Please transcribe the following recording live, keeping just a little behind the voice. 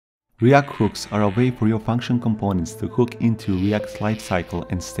React hooks are a way for your function components to hook into React's lifecycle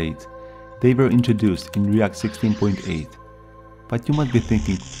and state. They were introduced in React 16.8. But you might be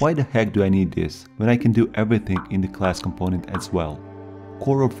thinking, why the heck do I need this when I can do everything in the class component as well?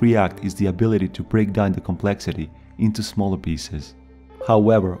 Core of React is the ability to break down the complexity into smaller pieces.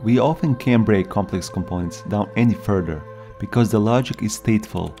 However, we often can't break complex components down any further because the logic is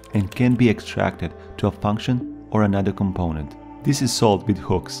stateful and can be extracted to a function or another component. This is solved with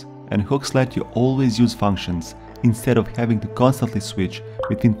hooks, and hooks let you always use functions instead of having to constantly switch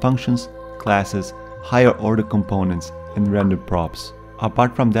between functions, classes, higher order components, and random props.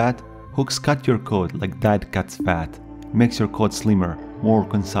 Apart from that, hooks cut your code like diet cuts fat, makes your code slimmer, more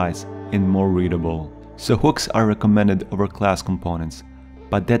concise, and more readable. So hooks are recommended over class components,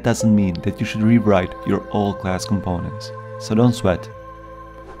 but that doesn't mean that you should rewrite your all class components. So don't sweat.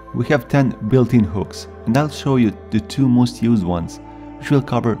 We have 10 built-in hooks, and I'll show you the 2 most used ones, which will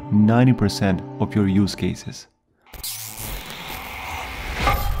cover 90% of your use cases.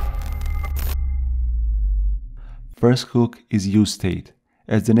 First hook is useState.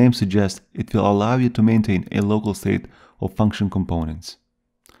 As the name suggests, it will allow you to maintain a local state of function components.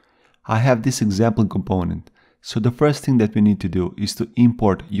 I have this example component, so the first thing that we need to do is to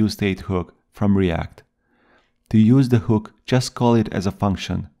import useState hook from React. To use the hook, just call it as a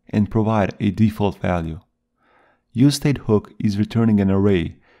function and provide a default value. useState hook is returning an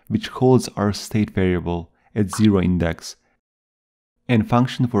array which holds our state variable at 0 index and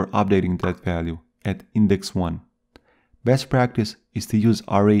function for updating that value at index 1. Best practice is to use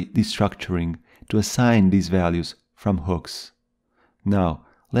array destructuring to assign these values from hooks. Now,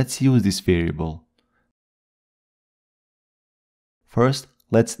 let's use this variable. First,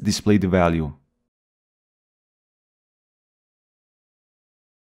 let's display the value.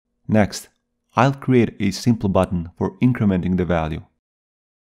 Next, I'll create a simple button for incrementing the value.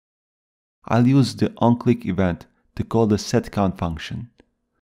 I'll use the onClick event to call the setCount function.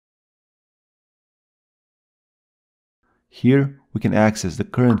 Here, we can access the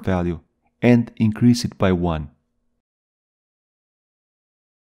current value and increase it by 1.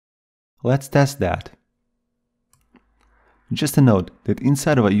 Let's test that. Just a note that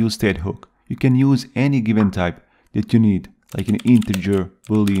inside of a useState hook, you can use any given type that you need, like an integer,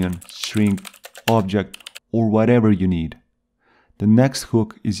 boolean, string, object, or whatever you need. The next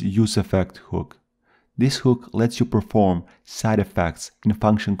hook is useEffect hook. This hook lets you perform side effects in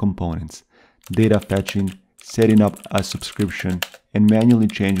function components, data fetching, setting up a subscription, and manually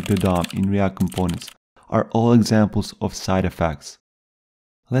changing the DOM in React components are all examples of side effects.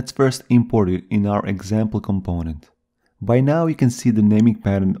 Let's first import it in our example component. By now you can see the naming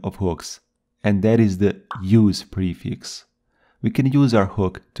pattern of hooks, and that is the use prefix. We can use our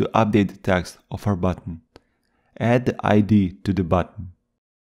hook to update the text of our button. Add the ID to the button.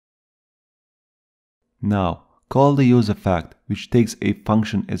 Now, call the useEffect, which takes a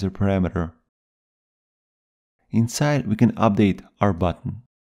function as a parameter. Inside, we can update our button.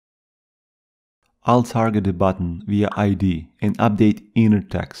 I'll target the button via ID and update inner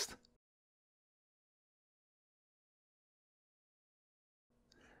text.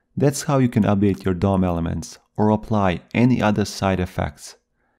 That's how you can update your DOM elements or apply any other side effects.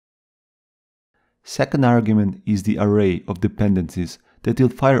 Second argument is the array of dependencies that will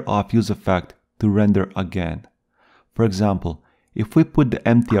fire off useEffect to render again. For example, if we put the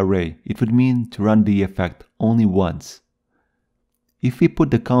empty array, it would mean to run the effect only once. If we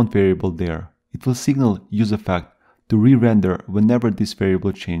put the count variable there, it will signal useEffect to re-render whenever this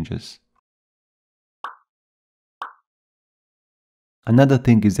variable changes. Another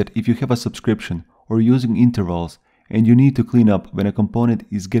thing is that if you have a subscription or using intervals and you need to clean up when a component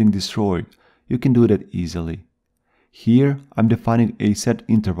is getting destroyed, you can do that easily. Here, I'm defining a set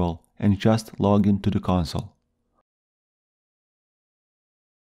interval and just log into the console.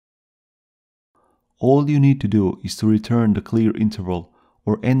 All you need to do is to return the clear interval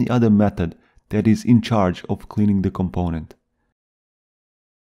or any other method that is in charge of cleaning the component.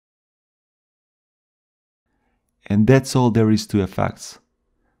 And that's all there is to effects.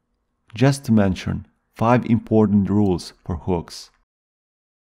 Just to mention 5 important rules for hooks.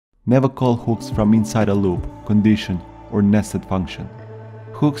 Never call hooks from inside a loop, condition, or nested function.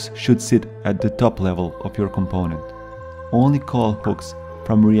 Hooks should sit at the top level of your component. Only call hooks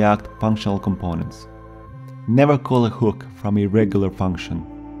from React functional components. Never call a hook from a regular function.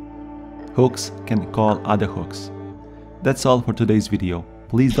 Hooks can call other hooks. That's all for today's video.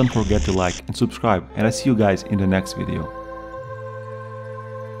 Please don't forget to like and subscribe, and I'll see you guys in the next video.